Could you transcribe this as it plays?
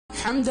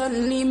حمدا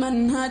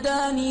لمن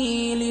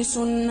هداني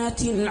لسنة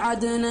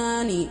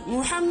العدنان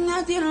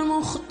محمد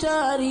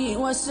المختار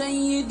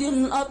وسيد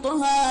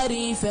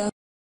الأطهار.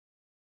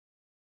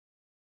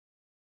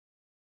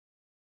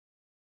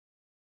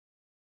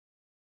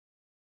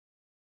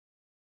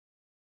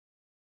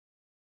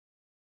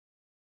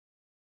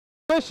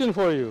 Question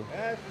for you.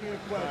 Ask me a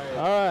question.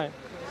 All right.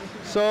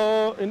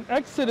 So in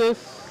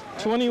Exodus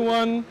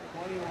 21,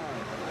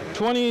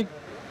 20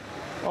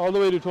 all the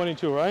way to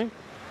 22, right?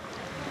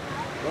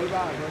 What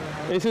about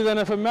it? It says, and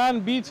if a man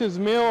beats his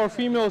male or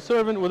female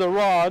servant with a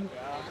rod,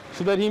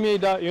 so that he may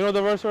die. You know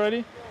the verse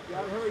already? Yeah,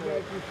 I've heard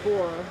that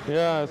before.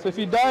 Yeah, so if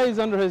he dies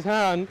under his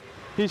hand,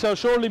 he shall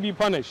surely be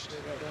punished.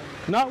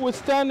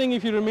 Notwithstanding,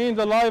 if he remains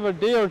alive a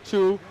day or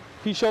two,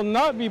 he shall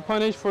not be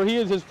punished, for he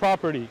is his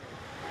property.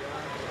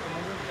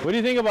 What do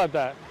you think about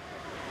that?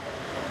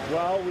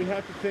 Well, we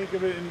have to think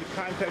of it in the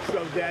context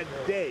of that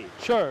day.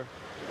 Sure.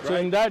 Right? So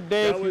in that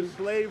day, that was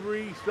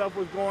slavery, stuff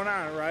was going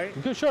on, right?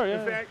 Sure, yeah.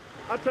 In fact,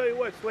 I'll tell you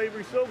what,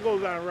 slavery still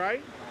goes on,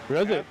 right?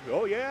 Where is it?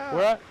 Oh, yeah.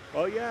 Where at?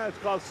 Oh, yeah, it's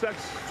called sex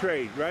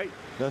trade, right?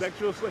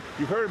 Sexual slavery.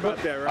 You've heard about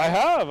that, right? I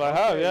have,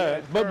 Okay,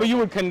 yeah. But you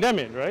would condemn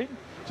it, right?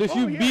 So if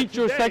you beat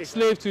your sex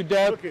slave to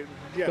death... Look at,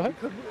 yeah,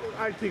 because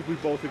I think we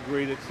both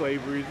agree that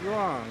slavery is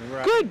wrong,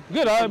 right?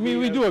 Good. I mean,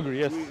 we do agree,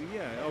 yes.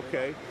 Yeah,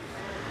 okay.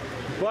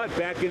 But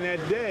back in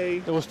that day...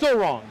 It was still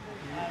wrong.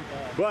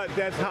 But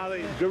that's how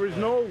there was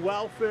no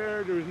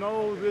welfare, there was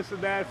no this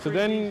and that. So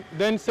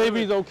then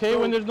slavery is okay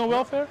when there's no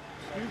welfare?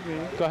 Excuse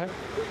me. Go ahead.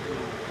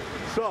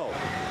 So,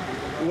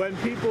 when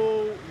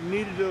people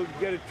needed to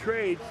get a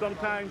trade,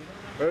 sometimes,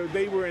 or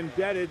they were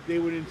indebted, they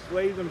would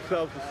enslave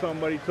themselves to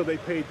somebody till they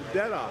paid the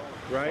debt off,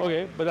 right?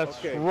 Okay, but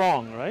that's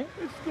wrong, right?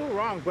 It's still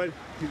wrong, but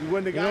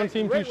when the guy... You don't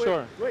seem too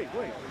sure. Wait.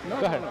 No,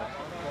 Go ahead. No.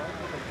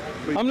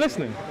 I'm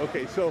listening.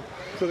 Okay, so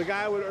the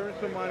guy would earn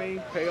some money,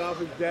 pay off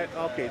his debt.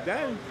 Okay,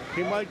 then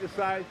he might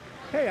decide,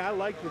 hey, I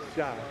like this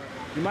job.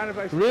 You mind if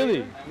I stay Really?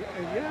 here?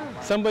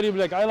 Yeah. Somebody would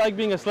be like, I like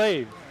being a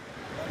slave.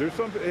 There's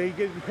something, he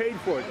gets paid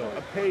for it though,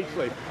 a paid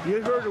slave.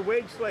 You heard of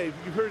wage slave?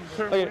 You heard the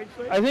term wage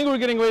slave? I think we're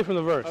getting away from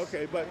the verse. So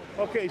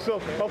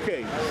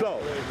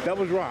that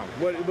was wrong.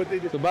 What they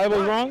did? The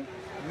Bible's wrong?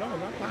 No,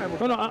 not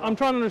Bible. No, I'm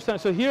trying to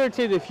understand. So here it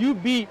says if you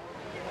beat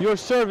your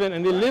servant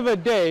and they live a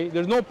day,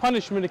 there's no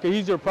punishment because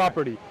he's your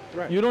property.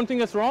 Right. You don't think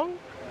that's wrong?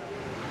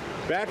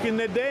 Back in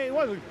the day, it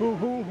wasn't.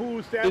 Who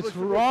established? It's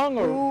wrong,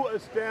 or who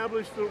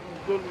established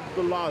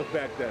the laws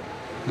back then?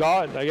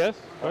 God, I guess.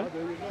 Right?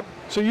 There you go.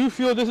 So you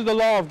feel this is the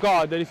law of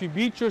God, that if you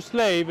beat your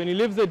slave and he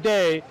lives a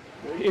day,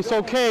 it's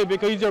okay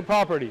because he's your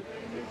property.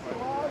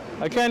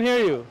 I can't hear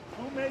you.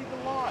 Who made the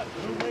laws?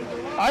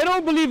 I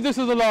don't believe this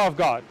is the law of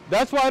God.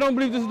 That's why I don't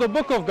believe this is the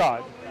book of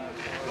God.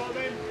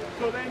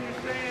 So then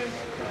you're saying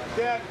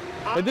that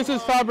Allah, This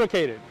is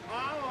fabricated.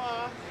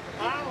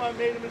 Allah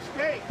made a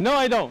mistake. No,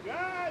 I don't.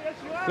 Yeah, yes,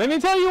 you are. Let me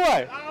tell you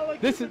why.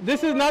 This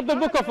is not the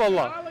book of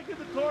Allah. Allah give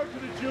the Torah to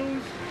the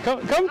Jews.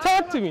 Come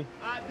talk to me.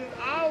 Did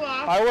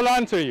Allah? I will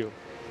answer you.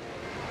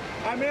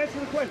 I'm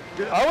answering the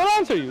question. I will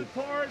answer you.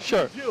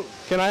 Sure.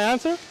 Can I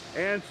answer?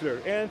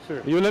 Answer.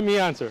 You let me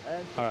answer.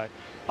 All right.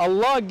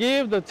 Allah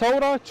gave the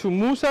Torah to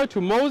Musa, to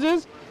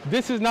Moses.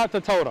 This is not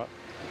the Torah.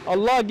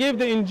 Allah gave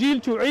the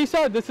Injil to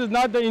Isa. This is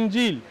not the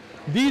Injil.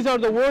 These are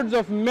the words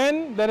of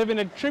men that have been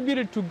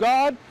attributed to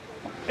God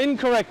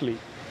incorrectly.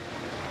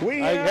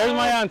 Here's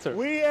my answer.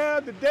 We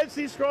have the Dead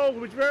Sea Scrolls,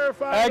 which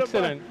verify.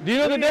 Excellent. Do you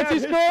know the Dead Sea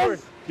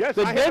Scrolls? Yes,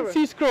 the Dead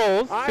Sea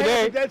Scrolls today. I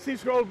have the Dead Sea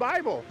Scrolls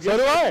Bible. So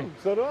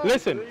do I.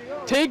 Listen,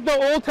 take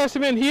the Old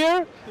Testament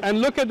here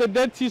and look at the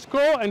Dead Sea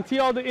Scroll and see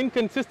all the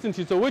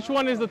inconsistencies. So which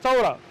one is the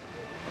Torah?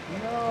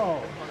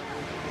 No.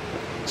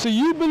 So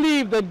you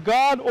believe that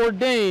God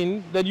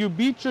ordained that you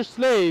beat your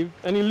slave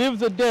and he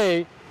lives a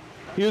day,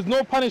 he has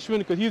no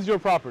punishment because he's your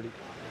property.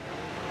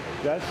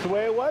 That's the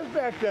way it was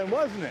back then,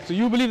 wasn't it? So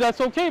you believe that's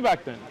okay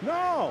back then?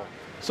 No.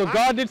 So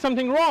God did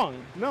something wrong?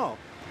 No.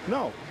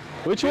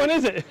 Which one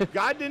is it?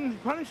 God didn't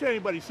punish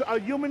anybody. So a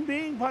human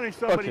being punished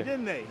somebody,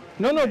 didn't they?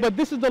 No, but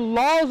this is the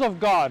laws of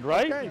God,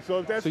 right? Okay, so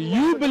if that's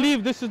you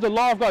believe this is the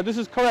law of God. This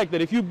is correct,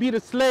 that if you beat a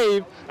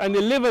slave and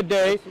they live a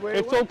day,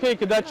 it's okay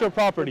because that's your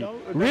property.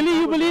 Really,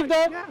 you believe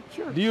that? Yeah,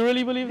 sure. Do you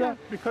really believe that?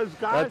 Because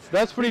God...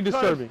 That's pretty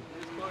disturbing.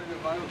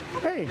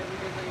 Hey,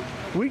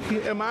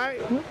 am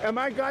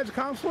I God's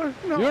counselor?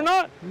 No. You're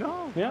not?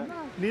 No, yeah. I'm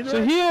not.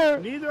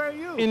 Neither are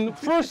you. In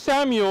 1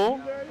 Samuel,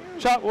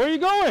 where are you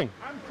going?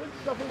 I'm putting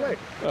stuff away.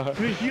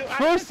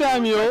 1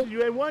 Samuel.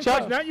 You had one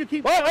question. Now you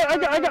keep. Well, I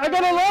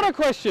got a lot of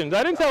questions.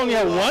 I didn't say I only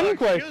had one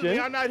question. Me,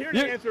 I'm not here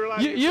to answer a lot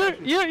of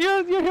questions.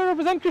 You're here to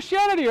represent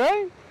Christianity,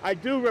 right? I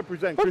do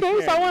represent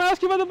Christianity. Okay, so I want to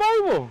ask you about the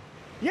Bible.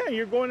 Yeah,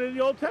 you're going to the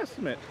Old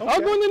Testament. Okay. I'll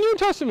go in the New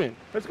Testament.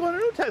 Let's go in the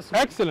New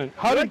Testament. Excellent.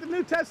 How did the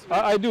New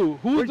Testament? I do.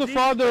 Who's the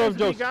father of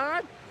Joseph?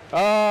 God?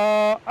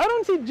 I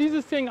don't see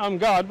Jesus saying I'm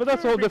God, but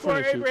that's a whole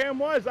different issue. Before Abraham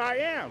was, I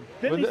am.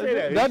 Didn't he say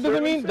that? That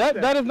doesn't mean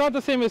that is not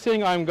the same as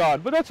saying I'm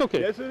God, but that's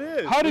okay. Yes, it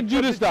is. How did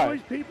Judas die?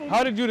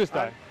 How did Judas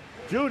die?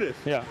 Judas.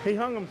 Yeah. He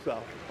hung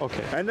himself.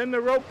 Okay. And then the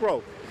rope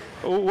broke.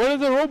 What is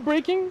the rope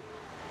breaking?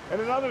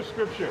 And another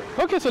scripture.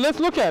 Okay, so let's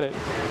look at it.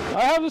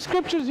 I have the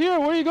scriptures here.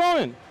 Where are you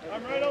going?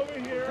 I'm right over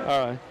here.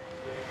 All right.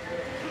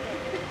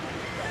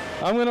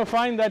 I'm going to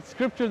find that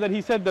scripture that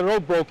he said the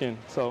rope broke in.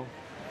 So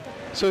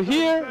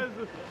here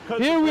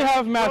we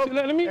have Matthew.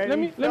 Let me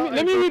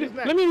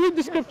read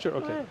the scripture.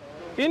 Okay.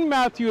 In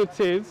Matthew it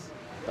says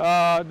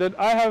that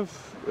I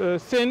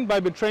have sinned by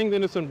betraying the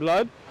innocent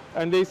blood,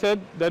 and they said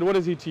that what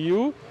is he to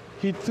you?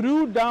 He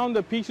threw down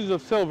the pieces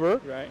of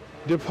silver, Right.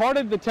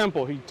 departed the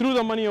temple. He threw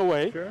the money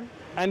away, Sure.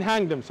 and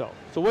hanged himself.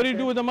 So what did he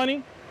do with the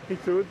money? He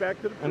threw it back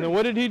to the priest. And then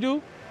what did he do?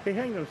 He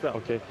hanged himself.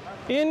 Okay.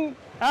 In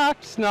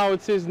Acts now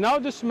it says, now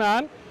this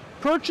man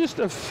purchased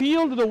a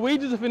field with the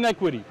wages of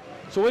iniquity.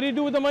 So what did he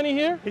do with the money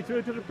here? He threw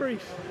it to the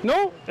priest.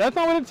 No, that's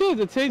not what it says.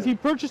 It says he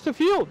purchased a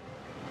field.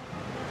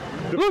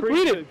 The Look,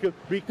 priest, read it.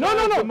 Because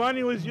No. the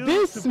money was used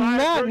This to buy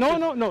man, a no.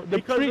 purchase. The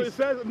Because priest. it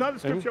says, another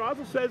scripture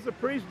also says the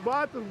priest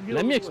bought the.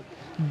 Let me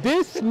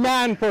this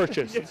man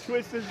purchased. You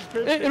twisted the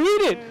Read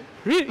scripture. it.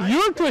 Read.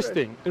 You're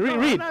twisting. No, I'm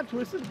Read. not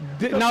twisted.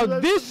 Now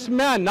this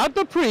man, not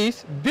the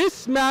priest,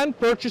 this man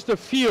purchased a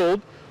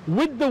field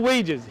with the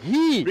wages.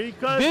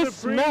 Because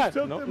this the priest man.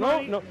 took No. the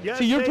money. Yes,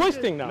 See, you're they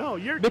twisting did. now. No,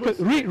 you're because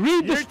twisting.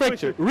 read the You're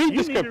scripture. twisting. Read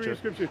You the need to read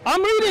scripture. scripture.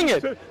 I'm reading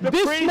it. The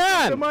This priest took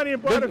man. the money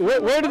and bought it Where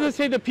from does it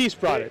say the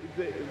priest brought it?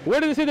 Where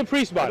does it say the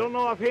priest bought I it? don't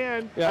know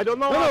offhand. Yeah. I don't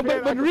know No, offhand.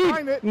 but I can read.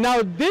 find it.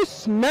 Now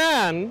this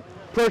man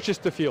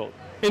purchased the field.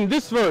 In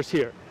this verse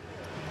here.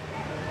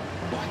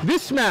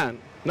 This man,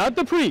 not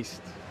the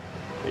priest.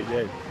 He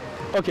did.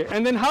 Okay,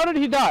 and then how did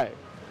he die?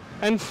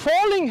 And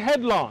falling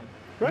headlong.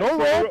 Right, No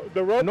so rope.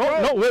 the rope No,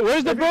 broke.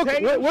 where's the If he's broke?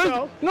 hanging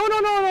himself-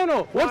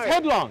 No. What's Why?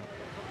 headlong?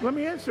 Let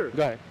me answer.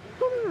 Go ahead.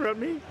 Don't interrupt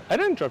me. I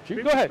didn't interrupt you.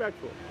 Be Go ahead.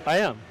 respectful. I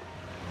am.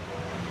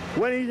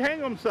 When he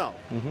hanged himself,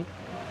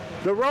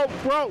 the rope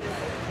broke.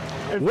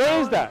 And Where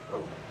fell is in- that?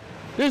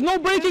 There's no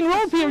breaking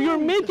rope here. You're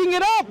making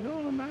it up. No,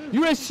 I'm not.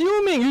 You're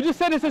assuming. You just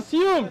said it's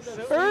assumed.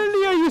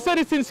 Earlier you said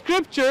it's in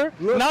scripture.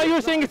 Look Now it.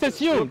 you're saying it's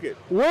assumed. Look it.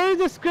 Where is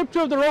the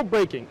scripture of the rope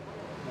breaking?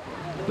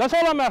 That's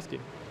all I'm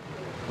asking.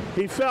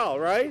 He fell,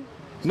 right?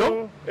 No.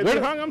 So if Where he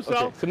did- hung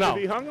himself, Okay, so now-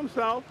 if he hung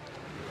himself,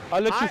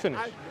 I'll let you I, finish.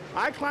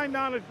 I climbed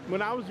down it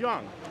when I was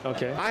young.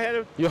 Okay. I had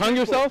a. You hung tree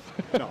yourself?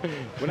 fort. No.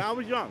 When I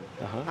was young,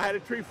 I had a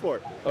tree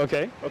fort.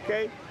 Okay.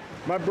 Okay.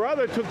 My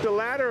brother took the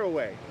ladder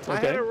away. I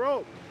Okay. had a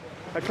rope.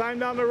 I climbed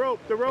down the rope.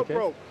 The rope Okay.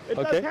 broke. It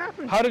Okay. does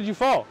happen. How did you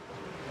fall?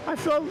 I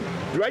fell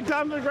right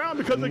down to the ground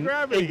because of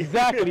gravity.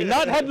 Exactly.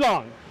 Not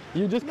headlong.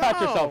 You just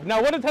caught No. yourself.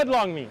 Now, what does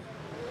headlong mean?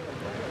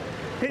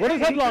 What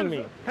does headlong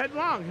mean?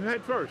 Headlong.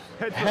 Head first.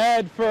 Head first.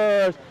 Head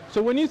first.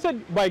 So when you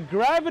said by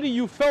gravity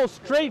you fell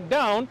straight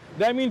down,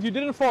 that means you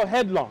didn't fall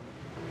headlong.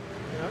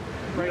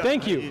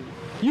 Thank you.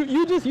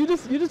 You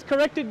just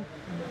corrected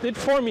it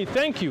for me.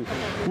 Thank you.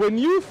 When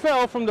you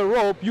fell from the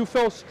rope, you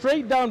fell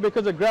straight down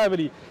because of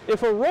gravity.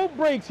 If a rope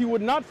breaks, you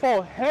would not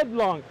fall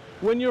headlong.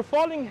 When you're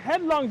falling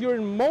headlong, you're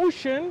in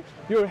motion,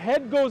 your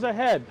head goes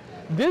ahead.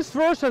 This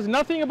verse has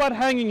nothing about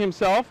hanging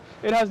himself.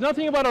 It has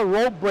nothing about a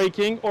rope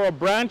breaking or a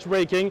branch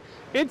breaking.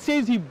 It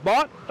says he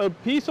bought a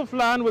piece of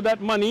land with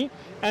that money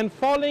and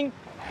falling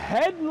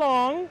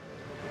headlong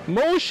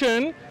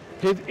motion,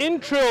 his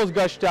entrails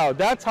gushed out.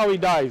 That's how he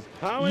dies.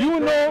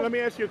 Let me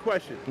ask you a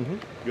question.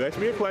 You asked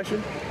me a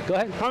question. Go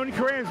ahead. How many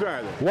Qurans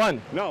are there?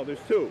 One. No, there's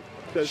two.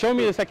 There's Show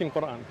me two. the second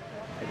Quran.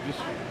 Just-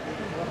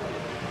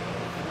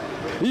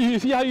 You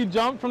see how you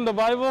jumped from the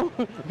Bible?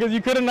 Because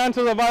you couldn't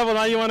answer the Bible,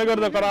 now you want to go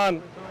to the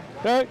Quran.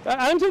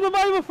 Answer the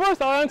Bible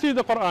first, I'll answer you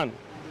the Quran.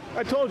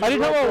 I told you. I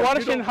didn't the know rope what broke.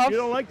 Watershed House- You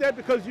don't like that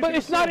because you. But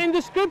it's not in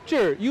the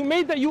scripture. You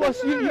made that,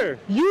 Doesn't matter.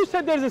 you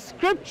said there's a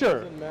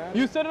scripture.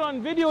 You said it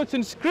on video, it's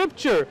in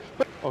scripture.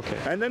 But, okay.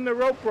 And then the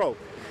rope broke.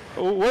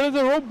 What is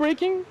the rope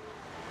breaking?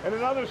 And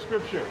another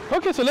scripture.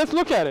 Okay, so let's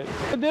look at it.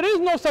 There is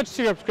no such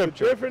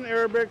scripture. Different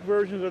Arabic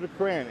versions of the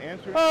Quran.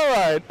 Answer. All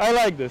right, I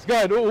like this. Go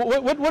ahead.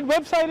 What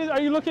website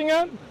are you looking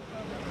at?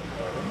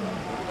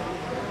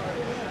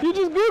 You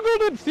just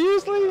Googled it,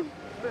 seriously?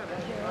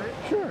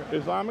 Sure.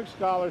 Islamic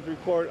scholars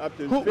report up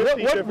to 50 What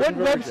different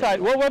versions. website?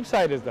 What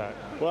website is that?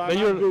 Well, That I'm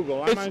you're- on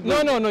Google. I'm it's- on No,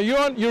 Google. no.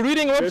 You're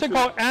reading a This website is-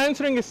 called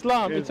Answering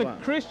Islam. It's a Islam.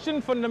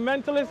 Christian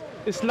fundamentalist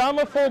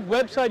Islamophobe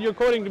website you're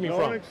quoting to me No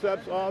one from.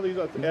 accepts all these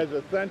as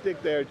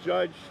authentic. They're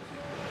judged.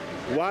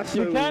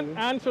 You can't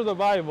answer the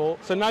Bible,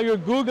 so now you're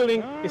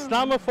Googling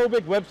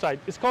Islamophobic website.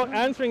 It's called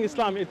Answering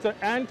Islam. It's an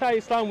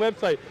anti-Islam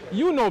website.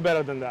 You know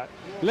better than that.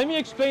 Let me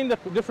explain the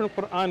different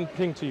Quran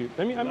thing to you.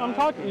 I'm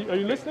talking. Are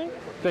you listening?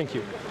 Thank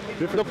you.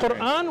 The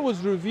Quran was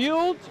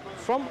revealed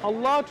from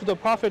Allah to the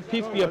Prophet,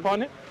 peace be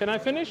upon him. Can I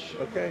finish?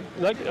 Okay.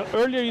 Like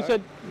earlier you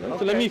said,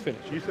 so let me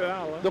finish. You said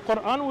Allah. The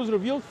Quran was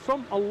revealed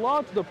from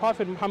Allah to the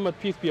Prophet Muhammad,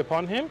 peace be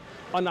upon him,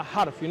 on a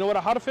harf. You know what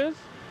a harf is?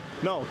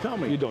 No, tell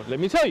me. You don't. Let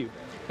me tell you.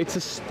 It's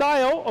a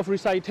style of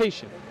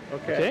recitation.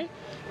 Okay.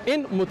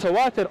 In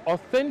mutawatir,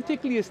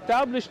 authentically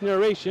established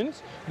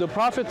narrations, the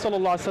Prophet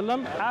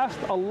ﷺ asked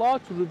Allah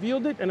to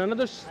reveal it in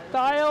another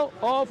style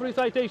of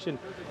recitation.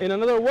 In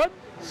another what?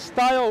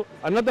 Style,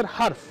 another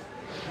harf.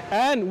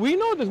 And we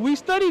know this, we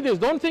study this.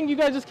 Don't think you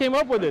guys just came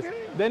up with this.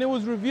 Then it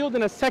was revealed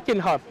in a second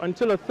harf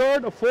until a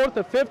third, a fourth,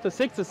 a fifth, a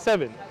sixth, a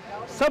seventh.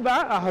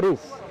 Sab'a ahruf.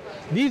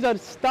 These are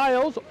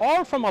styles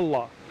all from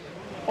Allah.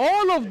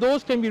 All of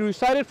those can be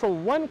recited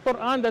from one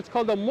Quran that's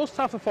called the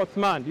Mus'haf of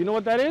Uthman. Do you know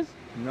what that is?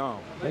 No.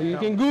 You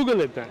can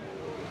Google it then.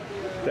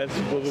 That's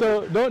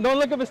So don't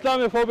look up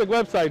Islamophobic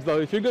websites though.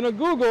 If you're going to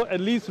Google, at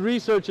least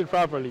research it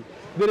properly.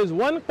 There is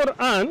one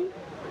Quran.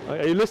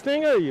 Are you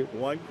listening? Or are you?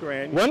 one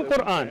Quran. One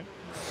Quran.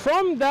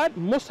 From that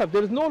Mus'haf,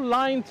 there is no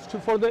lines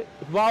for the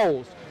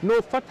vowels.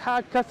 No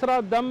fatha,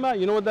 kasra, dhamma.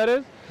 You know what that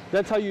is?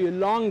 That's how you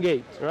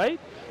elongate, right?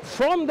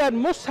 From that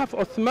Mus'haf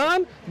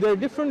Uthman, there are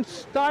different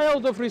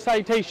styles of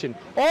recitation.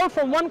 All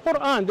from one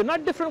Quran. They're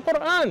not different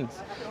Qurans.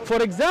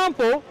 For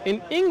example,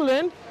 in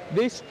England,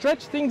 they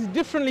stretch things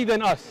differently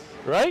than us,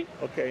 right?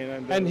 Okay.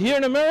 And here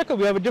in America,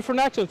 we have a different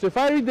accent. So if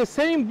I read the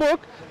same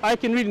book, I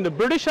can read in the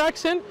British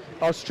accent,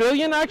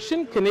 Australian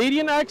accent,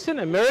 Canadian accent,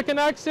 American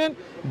accent,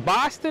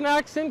 Boston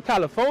accent,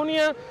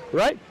 California,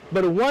 right?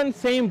 But one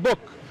same book.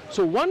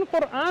 So one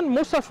Quran,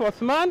 Mus'haf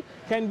Uthman,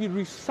 can be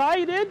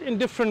recited in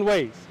different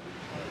ways.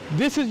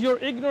 This is your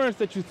ignorance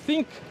that you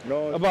think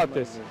about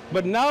this.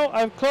 But now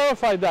I've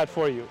clarified that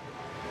for you.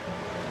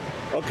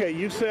 Okay,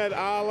 you said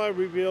Allah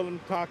revealed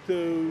and talked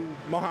to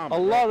Muhammad.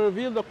 Allah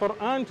revealed the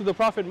Quran to the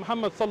Prophet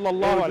Muhammad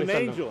sallallahu alaihi wasallam. It was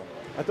an angel.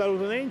 I thought it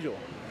was an angel.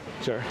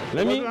 Sure.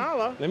 Let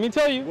me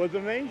tell you. Was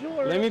it an angel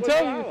or let me was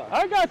tell it you. Allah?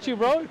 I got you,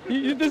 bro.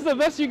 This is the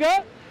best you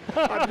got?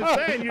 I'm just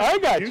saying. I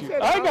got you.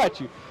 I got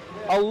you.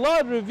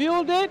 Allah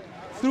revealed it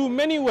through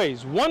many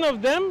ways. One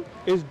of them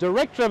is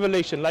direct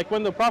revelation, like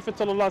when the Prophet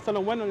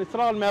ﷺ went on Isra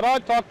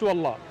al-Miraj, talked to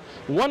Allah.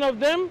 One of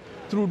them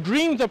through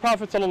dreams the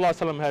Prophet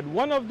ﷺ had.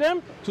 One of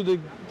them through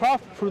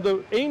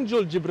the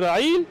angel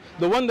Jibreel,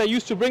 the one that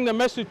used to bring the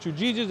message to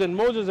Jesus and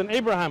Moses and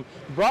Abraham,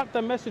 brought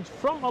the message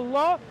from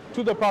Allah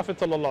to the Prophet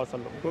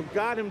ﷺ. But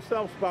God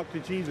himself spoke to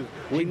Jesus.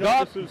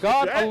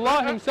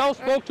 Allah himself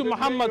spoke to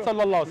Muhammad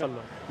ﷺ.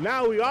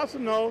 Now we also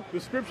know the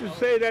scriptures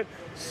say that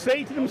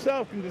Satan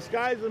himself can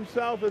disguise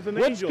himself as an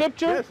angel. What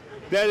scripture? Yes,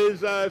 that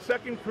is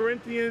 2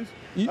 Corinthians.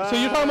 So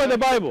you're talking about the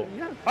Bible?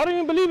 Yeah. I don't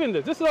even believe in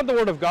this. This is not the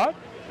word of God.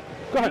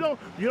 Go ahead.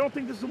 You don't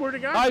think this is the word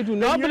of God? I do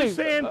not believe.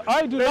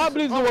 I do not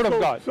believe the word of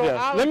God. So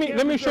yes.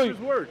 Let me show you.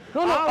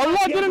 No, Allah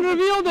didn't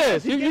reveal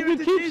this. You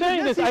keep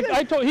saying this.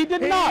 I told he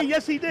did not.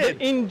 Yes, he did.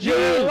 The Injil.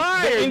 You're a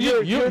liar.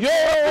 You're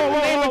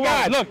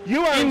God. Look,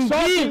 you are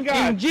insulting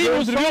God. Injil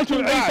was revealed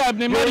to Isa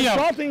ibn Maryam. You're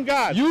insulting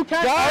God. You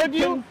can't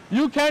argue.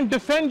 You can't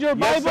defend your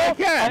Bible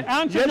and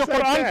answer your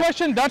Quran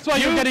question. That's why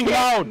you're getting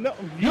loud. No,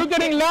 you're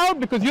getting loud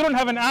because you don't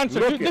have an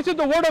answer. This is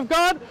the word of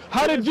God.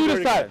 How did you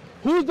decide?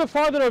 Who's the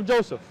father of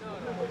Joseph?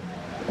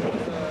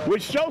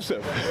 Which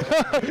Joseph?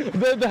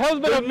 the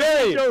husband of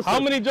Mary. Joseph. How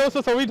many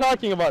Josephs are we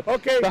talking about?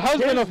 Okay. The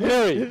husband of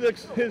Mary.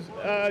 His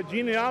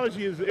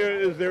genealogy is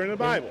there in the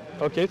Bible.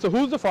 Okay, so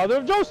who's the father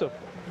of Joseph?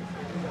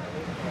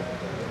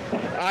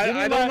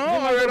 I don't know.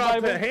 I read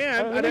off the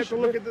hand. I'd have to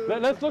look at the...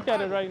 Let's look at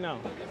it right now.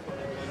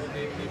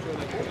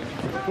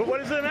 But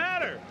what does it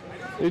matter?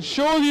 It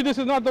shows you this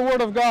is not the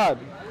word of God.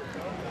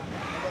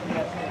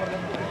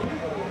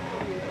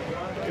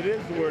 It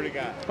is the word of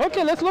God.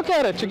 Okay, let's look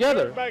at it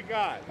together. Preserved by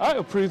God. All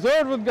right,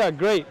 preserved with God.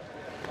 Great.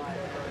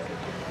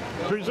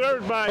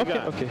 Preserved by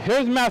God. Okay,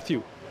 here's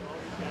Matthew.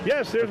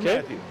 Yes, there's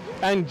Matthew.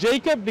 And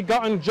Jacob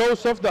begotten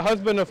Joseph, the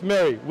husband of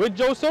Mary. With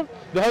Joseph,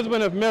 the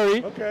husband of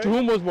Mary, to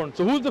whom was born.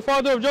 So who's the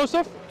father of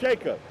Joseph?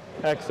 Jacob.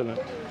 Excellent.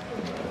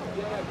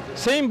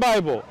 Same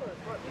Bible.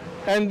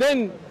 And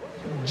then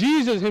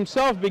Jesus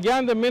himself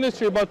began the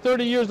ministry about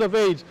 30 years of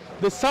age.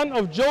 The son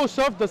of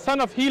Joseph, the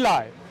son of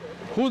Heli.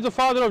 Who's the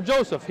father of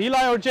Joseph?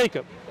 Heli or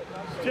Jacob?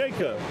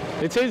 Jacob.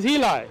 It says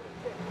Heli.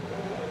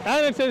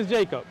 And it says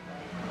Jacob.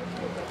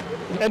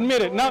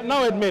 Admit it.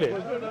 Now admit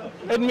it.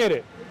 Admit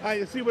it.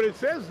 I see what it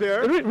says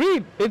there.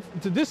 Read.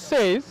 This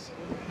says,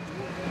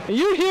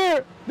 you're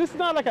here, this is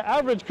not like an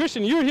average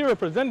Christian, you're here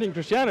representing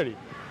Christianity.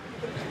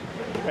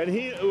 And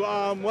he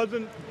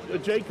wasn't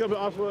Jacob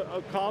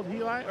also called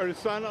Heli, or the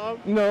son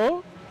of?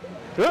 No.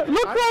 Look right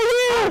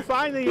here. I'll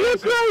find the Look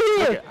answer.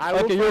 right here.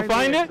 Okay, you'll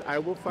find it? I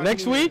will find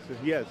next the week? answer.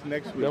 Yes,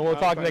 next week. Then we'll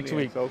talk next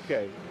week.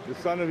 Okay. The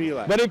son of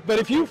Heli. But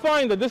if you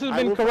find that this has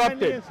been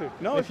corrupted,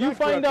 if you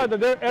find out that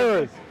there are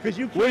errors,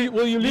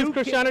 will you leave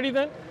Christianity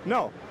then?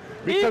 No.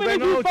 Even if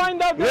you find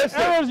out there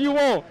are errors, you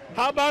won't.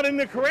 How about in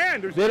the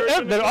Quran?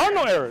 There are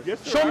no errors.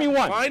 Yes, Show me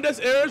one. Find us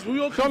errors, we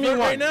will convert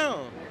right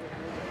now.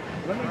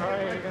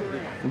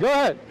 Go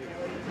ahead.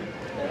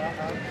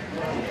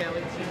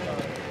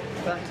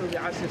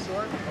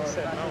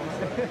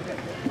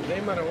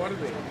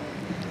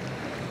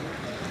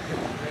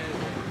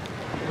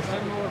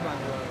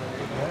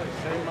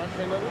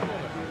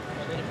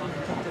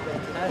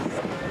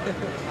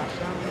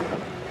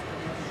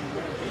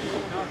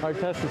 Our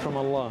test is from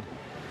Allah.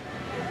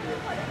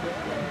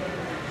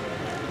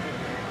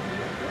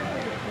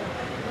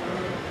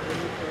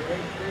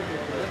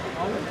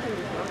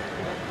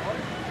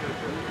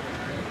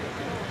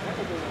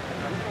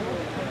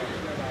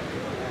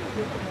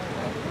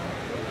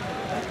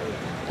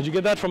 Did you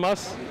get that from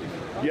us?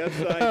 Yes,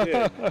 I did.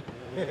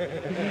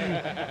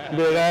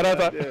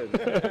 I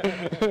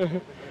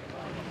did.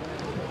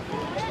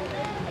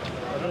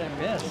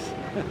 Yes.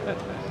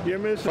 You're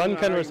missing Fun an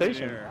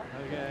conversation. argument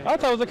here. I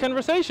thought it was a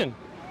conversation.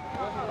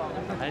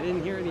 I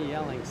didn't hear any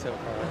yelling so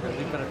far,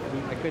 really, but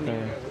I couldn't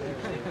hear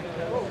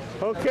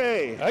it.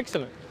 Okay,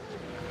 Excellent.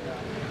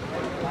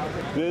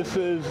 this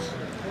is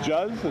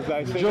Juz, is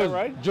I say that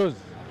right? Juz.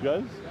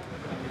 Juz.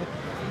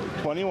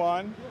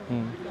 21.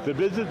 The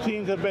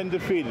Byzantines have been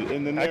defeated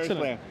in the nearest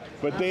Excellent. land,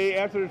 but they,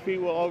 after defeat,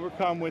 will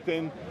overcome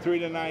within 3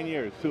 to 9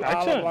 years. To Allah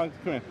Excellent. belongs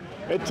the command.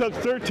 It took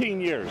 13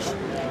 years.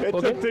 It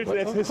Okay. took 13,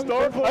 it's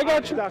historical. I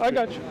got you. I doctrine.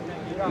 got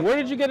you. Where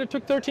did you get it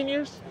took 13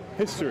 years?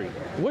 History.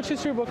 Which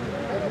history book?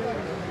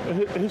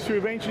 History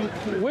of ancient,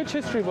 Which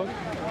history book?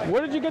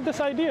 Where did you get this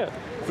idea?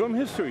 from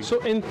history. So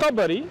in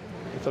Tabari,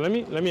 so let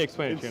me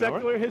explain in it to you now.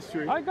 secular Right?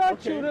 history. I got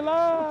Okay. you.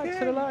 Relax,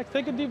 Okay. relax.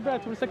 Take a deep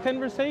breath. It's a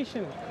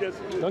conversation. Yes,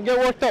 it is. Don't get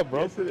worked up,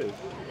 bro. Yes, it is.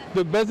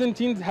 The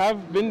Byzantines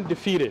have been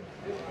defeated.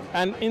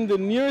 And in the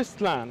nearest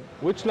land,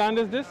 which land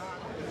is this?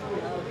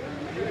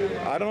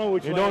 I don't know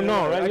which You one don't it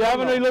know, is. right? I You don't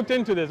haven't know. really looked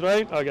into this,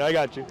 right? Okay, I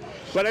got you.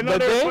 But I know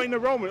But they were they- fighting the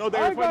Romans. Oh, they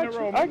I were fighting got the you.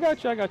 Romans. I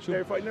got you. I got They were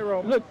you. fighting the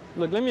Romans.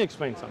 Look, let me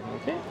explain something,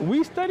 okay?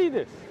 We study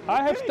this.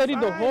 I have Okay, studied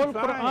the fine, whole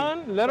fine,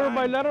 Quran, letter by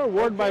fine. letter,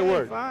 word by Okay,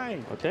 word.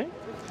 Fine. Okay?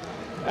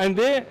 And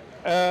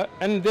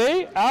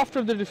they,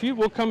 after the defeat,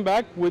 will come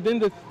back within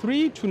the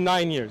 3 to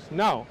 9 years.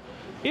 Now,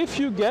 if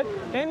you get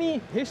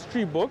any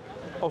history book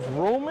of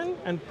Roman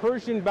and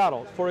Persian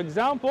battles, for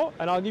example,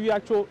 and I'll give you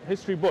actual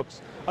history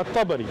books,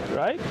 At-Tabari,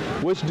 right?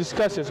 Which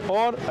discusses,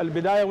 or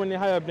Al-Bidayah wa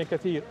Nihaya ibn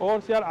Kathir, or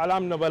Siyar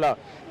Alam Nubala.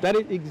 That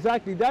is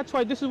exactly, that's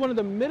why this is one of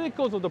the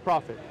miracles of the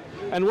Prophet,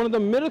 and one of the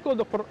miracles of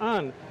the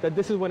Quran, that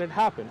this is when it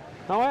happened.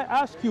 Now I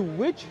ask you,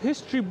 which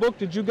history book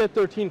did you get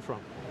 13 from?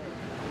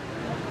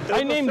 It I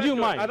was a named you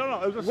secular- mine. I don't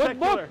know. It was a What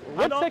secular. book?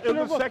 I What don't- secular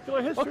It was a book?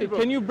 secular history Okay, book.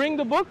 can you bring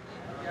the book?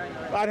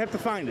 I'd have to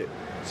find it.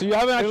 So you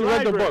haven't actually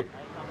read the library. book.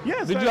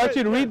 Yes. Did I you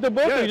actually read the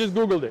book, or yes. you just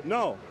Googled it?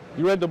 No.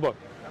 You read the book.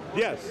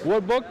 Yes.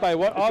 What book? By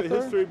what It's a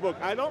author? history book.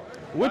 I don't.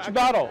 Which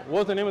battle? What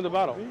was the name of the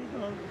battle?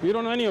 You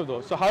don't know any of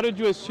those. So how did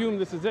you assume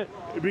this is it?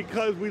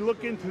 Because we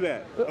look into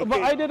that. But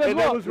Okay? I did as and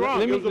well. It was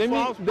wrong. It was a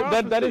false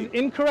that is prophecy.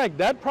 incorrect.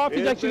 That prophet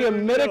is It's actually a in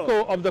the middle.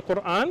 miracle of the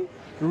Quran.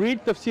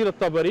 Read Tafsir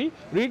al-Tabari,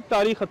 read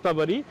Tarikh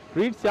al-Tabari,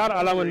 read Siyar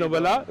Alam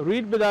al-Nubala,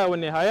 read Bidayah wa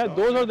Nihaya.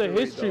 Those are the have to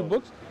read history those.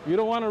 books. You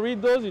don't want to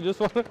read those, you just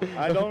want to...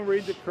 I don't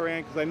read the Quran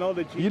because I know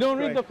that You don't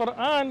read the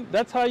Quran,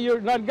 that's how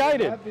you're not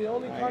guided. The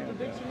only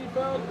contradiction you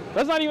found?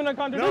 That's not even a No,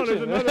 contradiction.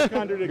 there's another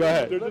contradiction. Go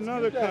ahead. There's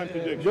another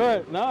contradiction. Go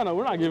ahead. No,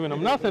 we're not giving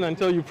him nothing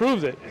until you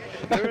proves it.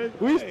 There is-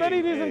 We hey,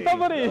 study these in hey.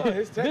 Tabari.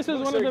 his This is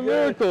textbooks one of are the good.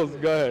 miracles.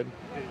 Go ahead.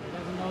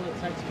 Doesn't know the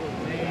textbook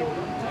name.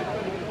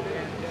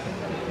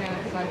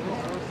 Can't cite the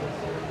sources.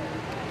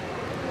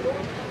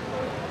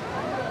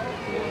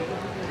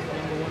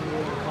 Number one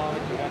rule of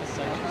college, you gotta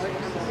cite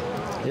your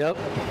sources. Yep.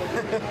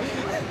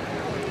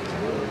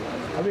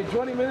 I mean,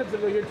 20 minutes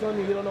ago, you're telling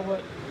me you don't know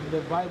what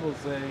the Bible's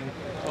saying.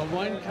 Well,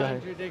 one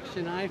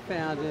contradiction I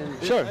found in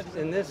this, Sure.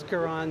 in this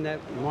Quran that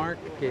Mark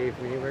gave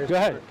me, where's Go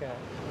ahead. Mark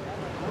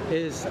at?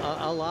 Is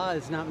Allah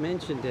is not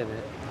mentioned in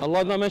it.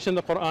 Allah not mentioned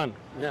the Quran.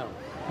 No.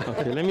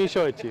 Okay, let me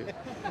show it to you.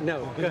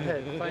 No, go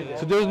ahead, find it.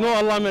 So there's no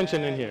Allah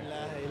mentioned in here.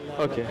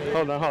 Okay,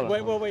 hold on.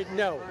 Wait,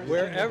 no.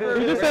 Wherever.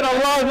 You just said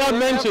Allah is not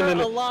mentioned in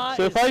Allah it.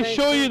 So if is I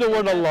show you the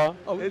word Allah,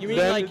 Oh, you mean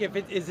then- like if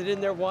it is it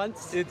in there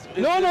once? It's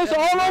no, it's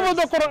all over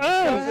the It's in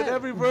Quran.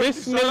 every verse.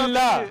 You shut up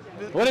Bismillah.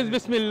 and What is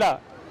Bismillah?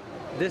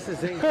 This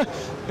is English.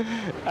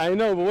 I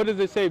know, but what does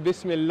it say?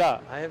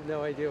 Bismillah. I have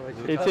no idea what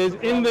you're It says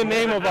in the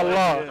name of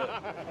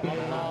Allah.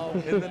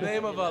 in the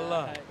name of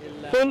Allah.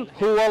 Qul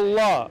huwa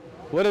Allah.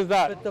 What is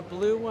that? But the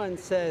blue one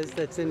says,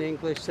 that's in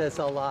English, says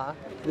Allah.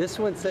 This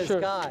one says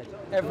Sure. God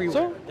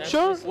everywhere.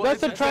 So, sure,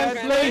 that's a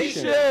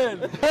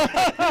translation.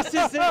 This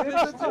is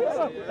English.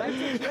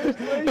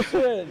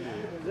 Translation.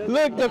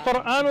 Look, the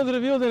Quran was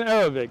revealed in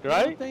Arabic, I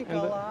don't right? think And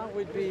the- Allah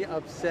would be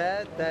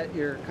upset that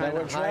you're kind we're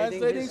of hiding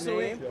translating, his so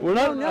we- name. We're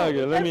not. No,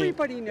 Okay, let me.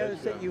 everybody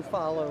knows that you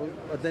follow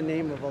the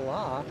name of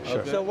Allah.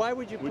 Sure. So why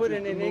would you put is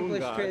in the an moon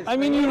English god. translation? I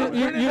mean, you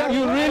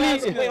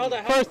really. Wait, hold on,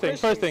 how do First thing.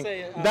 Christians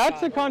say,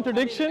 That's a God?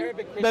 contradiction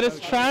Arabic that is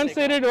Christians say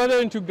translated whether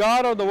into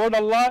God or the word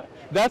Allah.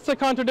 That's a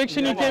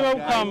contradiction you came up.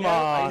 Come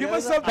on. Give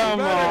us something Come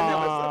better.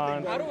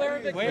 on. How do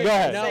Arabic Go Christians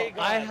ahead. No, say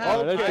God? I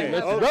have. Let's see. I-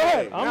 Let's okay. go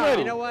ahead. I'm Now,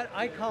 ready. You know what?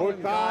 I call For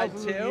him God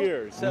thousands of too.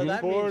 years, So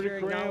that before means the you're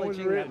Quran was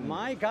acknowledging that written.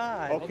 my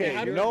God. Okay,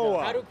 How do,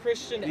 Noah. how do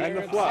Christian And the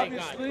Arabs flock. say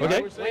God?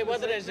 Okay. Wait,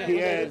 what did I say? He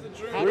had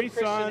How do 3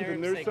 Christian sons, Arabs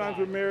and their say sons God?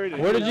 were married.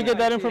 Where did you get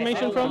that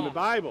information From from? the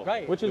Bible.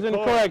 Right. Which is The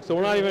Torah. incorrect, so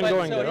we're not even But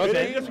going so there. it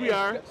Okay. Yes, we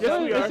are. No, Yes,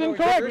 we are. it's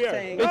incorrect. You're Yes,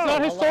 saying It's not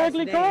Allah's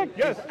historically name correct.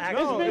 Yes, is no,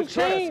 actually It's been it's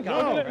correct. changed.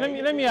 No.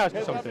 Let me ask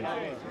you something.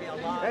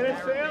 And it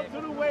sailed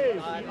to the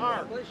waves, the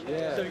ark.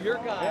 So your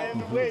God.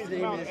 And the waves,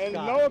 His name is and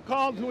God. Noah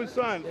called to his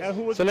son, and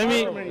who was So let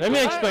me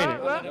explain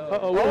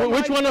it.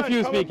 Which one of you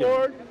is speaking?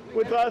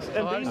 with us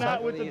and be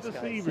not with the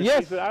deceivers. Yes.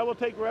 He said, I will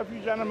take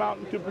refuge on a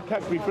mountain to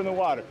protect me from the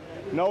water.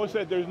 Noah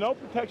said, there's no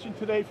protection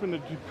today from the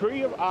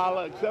decree of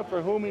Allah except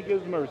for whom he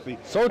gives mercy.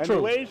 So and true.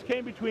 the waves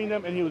came between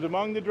them, and he was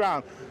among the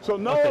drowned. So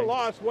Noah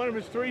lost one of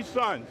his 3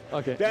 sons.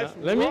 Okay. That's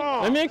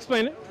Now, let me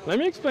explain it. Let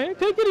me explain it.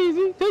 Take it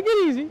easy. Take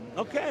it easy.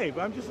 Okay,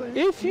 but I'm just saying.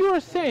 If you are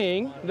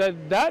saying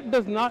that that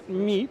does not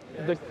meet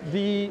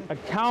the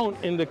account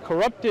in the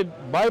corrupted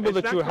Bible It's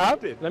that not you have,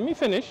 corrupted. let me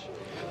finish,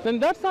 then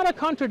that's not a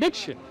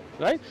contradiction,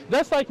 right?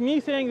 That's like me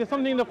saying that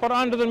something in the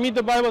Quran doesn't meet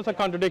the Bible. It's a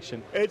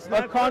contradiction. It's a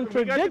not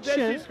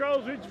contradiction.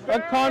 A A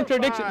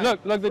contradiction.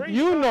 Look, that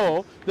you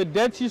know the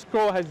Dead Sea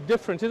Scroll has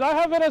differences. I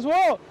have it as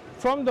well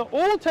from the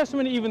Old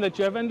Testament even that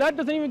you have, and that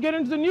doesn't even get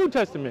into the New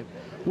Testament.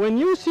 When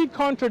you see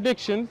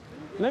contradictions,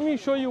 let me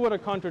show you what a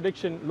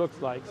contradiction looks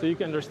like so you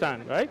can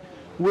understand, right?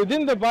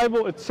 Within the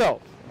Bible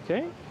itself,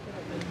 okay?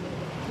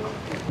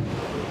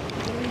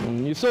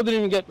 You still didn't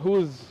even get who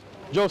is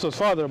Joseph's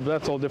father, but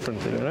that's all different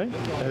thing,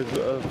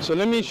 right? So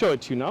let me show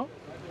it to you now.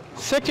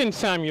 2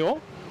 Samuel,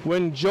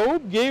 when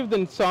Job gave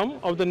the sum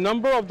of the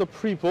number of the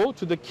people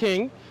to the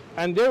king,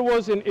 and there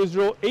was in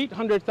Israel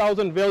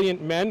 800,000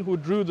 valiant men who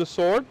drew the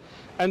sword,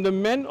 and the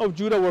men of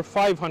Judah were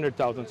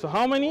 500,000. So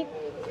how many?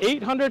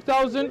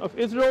 800,000 of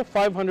Israel,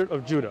 500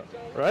 of Judah,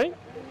 right?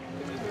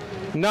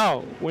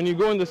 Now, when you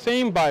go in the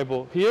same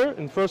Bible, here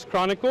in 1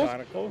 Chronicles,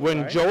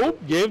 when Job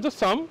gave the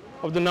sum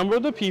of the number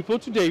of the people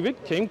to David,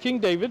 King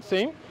David,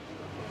 same,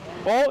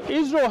 all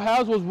Israel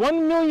has was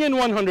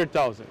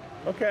 1,100,000.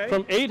 Okay.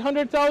 From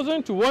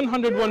 800,000 to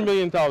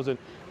 101,000,000.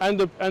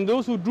 And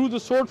those who drew the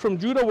sword from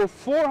Judah were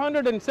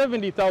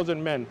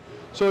 470,000 men.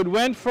 So it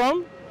went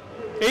from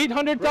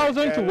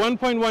 800,000 to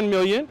 1.1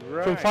 million,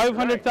 from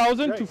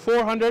 500,000 to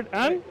 400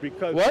 and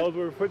because what? those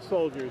were foot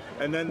soldiers,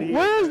 and then the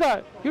Where is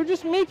that? You're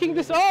just making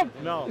this up.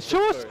 No.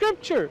 Show us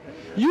scripture.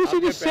 You see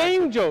the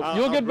same joke.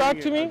 You'll get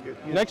back to me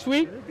next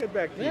week. We'll get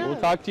back to you. We'll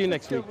talk to you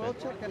next week. We'll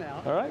check it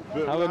out. All right.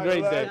 Good. Have a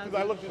great day.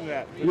 I looked into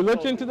that. You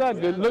looked into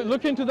that? Good.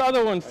 Look into the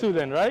other ones too,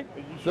 then, right?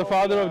 The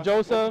father of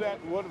Joseph.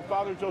 What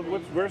father of Joseph?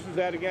 What verse is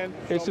that again?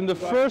 It's in the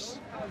first,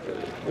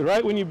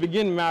 right when you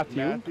begin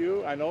Matthew.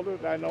 Matthew. I know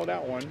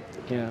that one.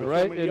 Yeah, There's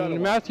right. so many other In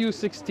ones. Matthew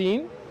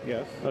 16.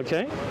 Yes.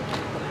 Okay.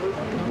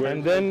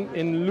 And then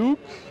in Luke.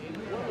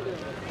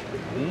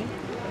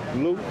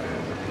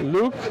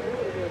 Luke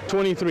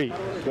 23.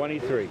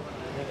 23.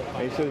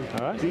 And he says,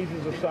 All right.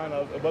 Jesus the son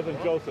of, it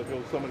wasn't Joseph, it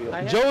was somebody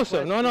else.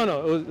 Joseph. No.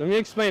 Let me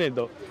explain it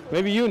though.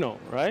 Maybe you know,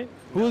 right?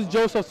 Who's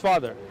Joseph's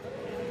father?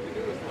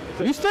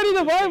 You study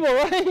the Bible,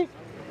 right?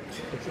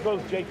 It's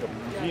supposed Jacob.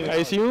 I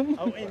assume.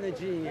 Oh, in the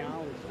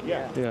genealogy.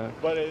 Yeah. Yeah.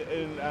 But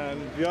in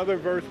the other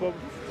verse, what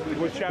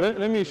chapter?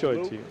 Let me show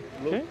it to you.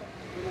 Okay.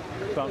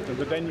 Something,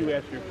 but then you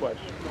ask your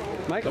question.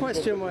 My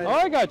question was. Oh,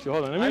 I got you.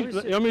 Hold on.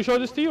 You want me to show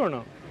this to you or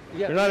no?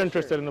 Yeah, You're not yeah,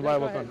 interested sure. in the No,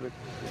 Bible go ahead.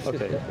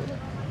 conflict. Okay.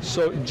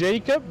 So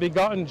Jacob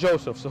begotten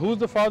Joseph. So who's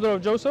the father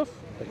of Joseph?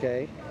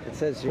 Okay. It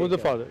says Who's the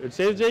father? It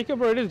says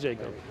Jacob or it is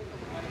Jacob?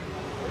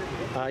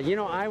 You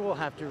know, I will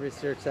have to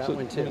research that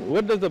one too.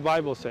 What does the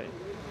Bible say?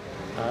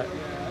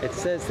 It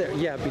says there,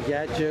 yeah,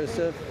 begat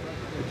Joseph.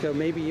 So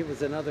maybe it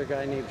was another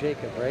guy named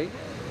Jacob, right?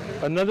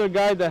 Another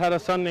guy that had a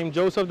son named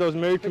Joseph that was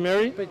married to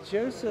Mary? But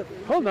Joseph,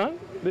 Hold on.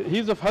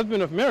 He's the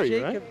husband of Mary,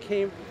 Jacob right?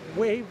 came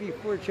way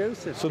before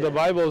Joseph. So did. the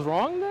Bible is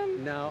wrong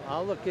then? No,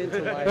 I'll look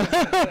into why.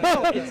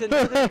 No, it's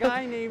another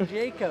guy named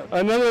Jacob.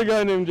 Another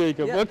guy named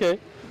Jacob. Yeah. Okay.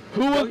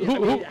 Who So, was I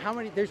mean, how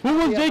many? There's who was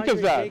probably 100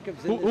 Jacob's dad?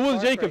 Jacobs in Who this was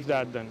park Jacob's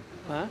right dad then?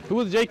 Huh? Who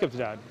was Jacob's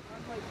dad?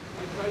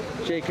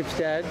 Jacob's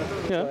dad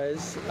Yeah.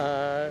 was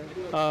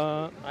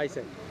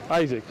Isaac.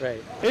 Isaac.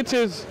 Right. It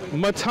says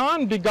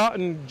Matan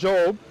begotten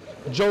Jacob.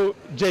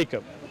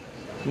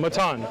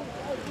 Matan.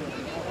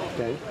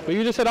 Okay. But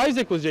you just said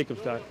Isaac was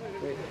Jacob's dad.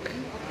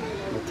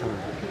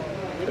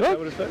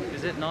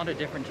 Is it not a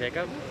different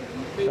Jacob?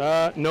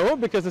 No,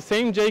 because the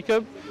same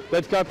Jacob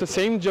that's got the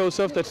same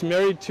Joseph that's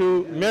married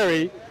to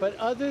Mary. But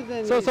other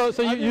than So these-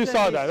 you other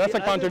saw than that. That's a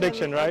these- other than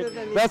contradiction, the- right? other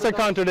than these That's a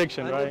develop-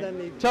 contradiction, other right? than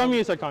the- Tell me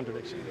it's a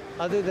contradiction.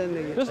 Other than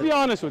the. Just be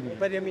honest with me.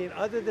 But I mean,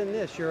 other than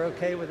this, you're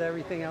okay with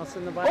everything else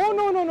in the Bible? Oh,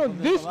 no.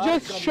 This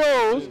just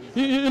shows.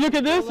 You look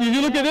at this.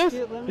 You look at this.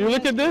 You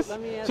look at this.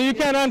 So you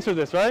can't answer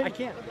this, right? I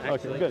can't. Okay,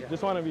 Actually. good.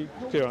 Just want to be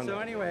clear on So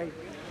that. anyway,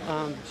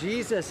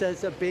 Jesus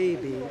as a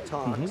baby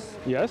talks.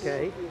 Yes.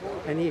 Okay,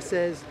 and he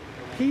says,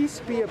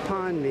 "Peace be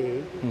upon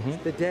me.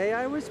 The day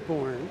I was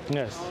born,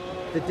 Yes.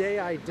 the day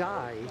I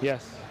die,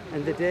 Yes.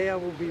 and the day I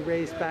will be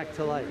raised back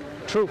to life."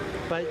 True.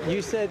 But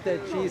you said that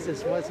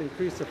Jesus wasn't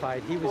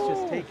crucified; he was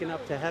just taken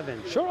up to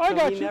heaven. Sure, I so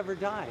got he you. never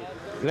died.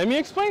 Let me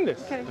explain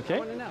this. Okay. I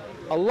want to know.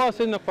 Allah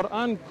said in the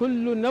Quran,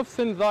 "Kullu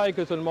nafsin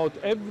dha'iqatul maut."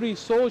 Every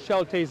soul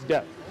shall taste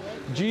death.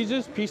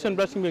 Jesus, peace and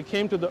blessing, when he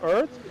came to the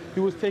earth, he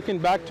was taken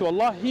back to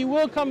Allah. He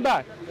will come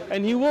back,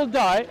 and he will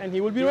die, and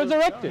he will be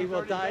resurrected. He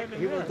will die.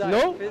 He will die.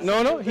 No.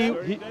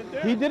 physically.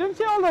 He didn't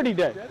say already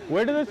dead.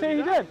 Where did it say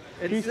he dead?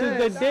 It He says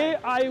says- the day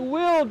I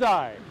will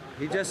die.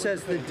 He just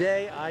says the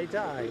day I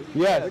die.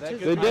 Yes, Which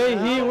is the day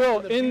he now will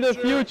in the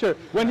future.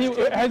 When he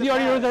has he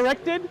already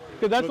resurrected?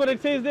 Because that's what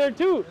it says there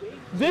too.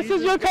 This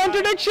is your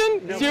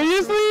contradiction?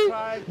 Seriously?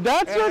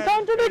 That's your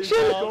contradiction?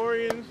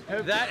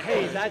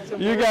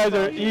 You guys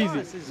are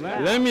easy.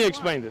 Let me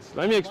explain this.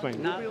 Let me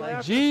explain.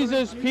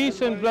 Jesus,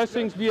 peace and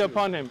blessings be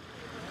upon him.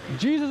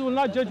 Jesus will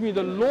not judge me.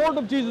 The Lord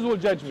of Jesus will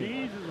judge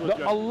me.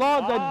 The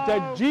Allah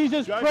that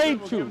Jesus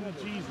prayed to.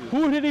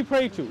 Who did he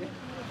pray to?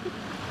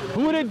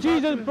 Who did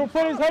Jesus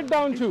put his head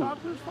down to?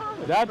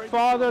 That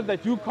Father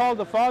that you call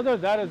the Father,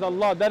 that is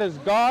Allah. That is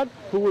God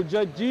who will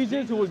judge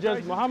Jesus, who will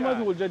judge Muhammad,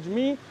 who will judge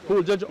me, who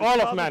will judge all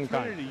of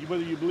mankind.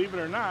 Whether you believe it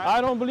or not. I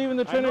don't believe in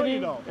the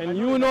Trinity, and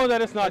you know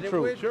that it's not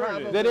true.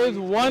 There is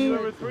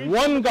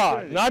one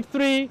God, not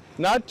three,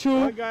 not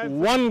two,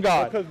 one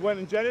God. Because when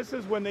in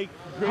Genesis, when they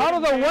how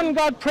does the one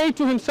God pray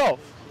to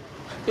himself?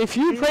 If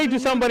you pray to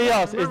somebody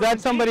else, is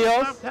that somebody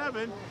else?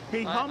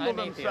 He humbled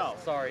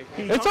himself. Sorry.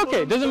 It's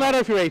okay. It doesn't matter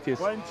if you're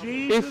atheist.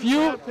 If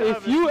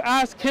you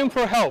ask him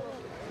for help,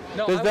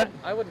 no,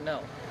 I wouldn't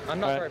know. I'm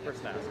not the right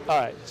person to ask. All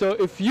right. So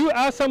if you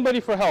ask somebody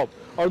for help,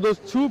 are those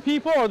two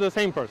people or the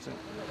same person?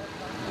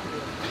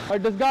 Or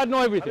does God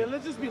know everything? I mean,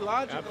 let's just be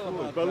logical.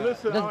 Absolutely. But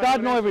listen, does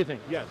God know everything?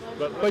 Yes.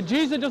 But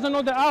Jesus doesn't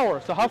know the hour,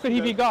 so how could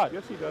he be God?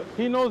 Yes, he does.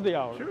 He knows the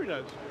hour. Sure he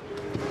does.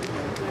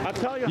 I'll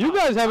tell you. You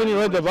guys haven't even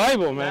read the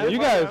Bible, man. You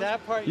guys.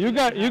 That part you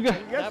don't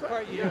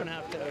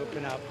have to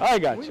open up. I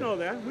got you. We know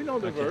that. We know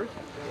the verse.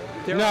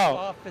 There are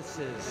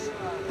offices.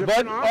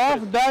 But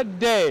of that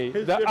day,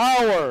 the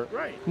hour,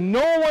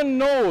 no one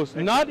knows,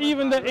 not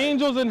even the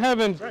angels in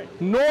heaven,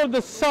 nor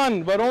the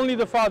Son, but only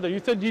the Father. You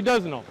said he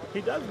does know.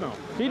 He does know.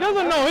 He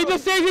doesn't know. He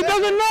just says he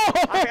doesn't know.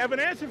 I have an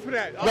answer for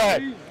that. Go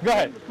ahead. Go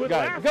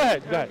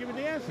ahead. Give me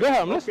the answer. Go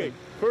ahead. I'm listening.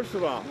 First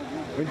of all,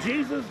 when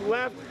Jesus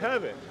left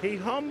heaven, he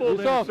humbled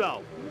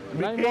himself,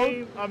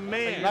 became a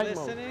man.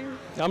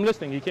 I'm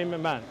listening. He became a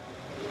man.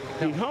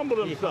 He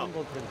humbled himself.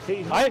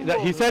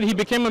 He said he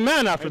became a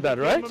man after that,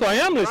 right? So I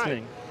am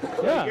listening.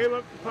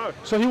 Yeah.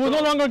 So he was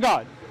no longer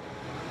God.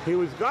 He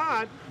was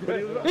God, but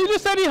he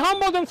just said he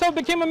humbled himself,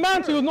 became a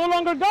man, so he was no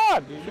longer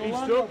God. He's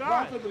still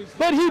God.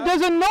 But he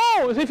doesn't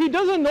know. If he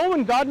doesn't know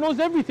when God knows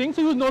everything,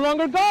 so he was no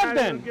longer God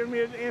then. Give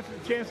me an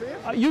chance to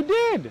answer. You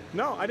did.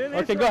 No, I didn't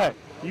answer. Okay, go ahead.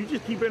 You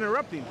just keep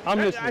interrupting. I'm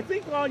listening. I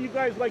think all you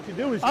guys like to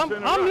do is just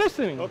interrupt. I'm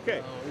listening.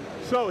 Okay.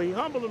 So he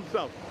humbled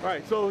himself. All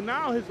right. So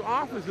now his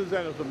office is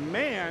as a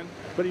man,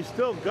 but he's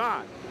still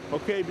God.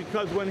 Okay,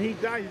 because when he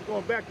died, he's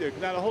going back there.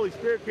 Now the Holy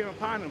Spirit came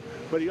upon him,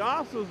 but he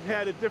also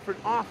had a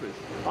different office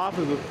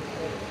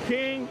of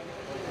king,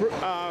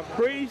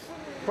 priest,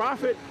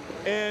 prophet,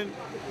 and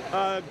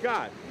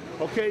God.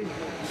 Okay,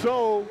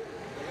 so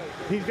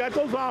he's got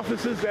those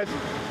offices.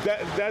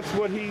 That's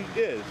what he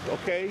is.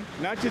 Okay,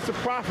 not just a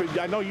prophet.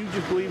 I know you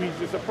just believe he's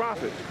just a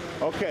prophet.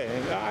 Okay,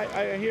 and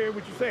I hear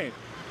what you're saying,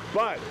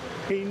 but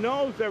he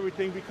knows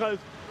everything because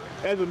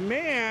as a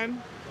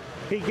man,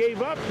 he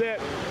gave up that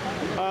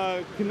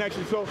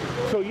connection. So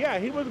yeah,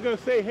 he wasn't going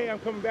to say, hey, I'm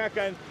coming back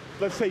on,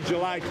 let's say,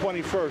 July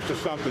 21st or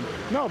something.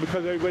 No,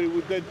 because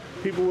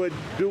people would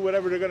do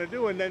whatever they're going to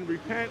do and then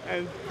repent,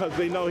 and because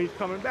they know he's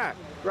coming back.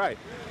 Right.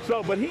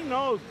 So, but he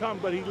knows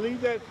but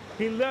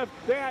he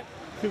left that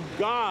to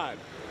God,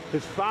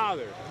 his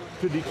Father,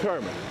 to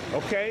determine.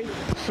 Okay?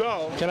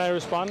 So. Can I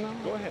respond now?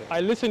 Go ahead. I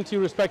listened to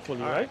you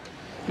respectfully, right?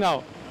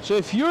 Now, so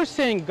if you're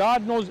saying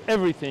God knows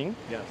everything,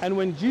 and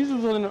when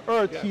Jesus was on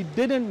earth, he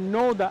didn't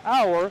know the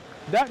hour,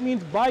 that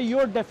means by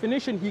your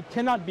definition, he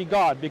cannot be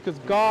God, because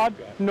God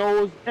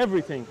knows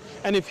everything.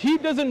 And if he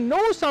doesn't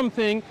know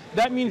something,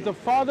 that means the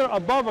Father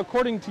above,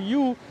 according to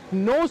you,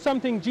 knows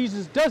something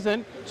Jesus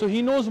doesn't, so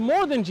he knows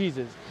more than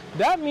Jesus.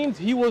 That means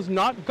he was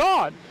not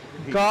God.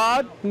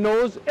 God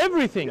knows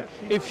everything.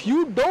 If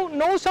you don't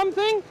know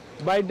something,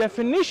 by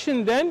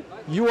definition, then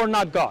you are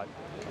not God.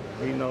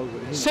 He knows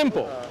it.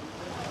 Simple.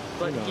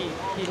 But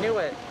he knew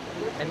it,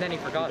 and then he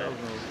forgot it.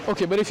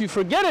 Okay, but if you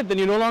forget it, then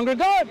you're no longer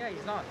God. Yeah,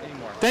 he's not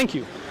anymore. Thank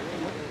you.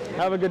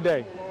 Have a good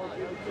day.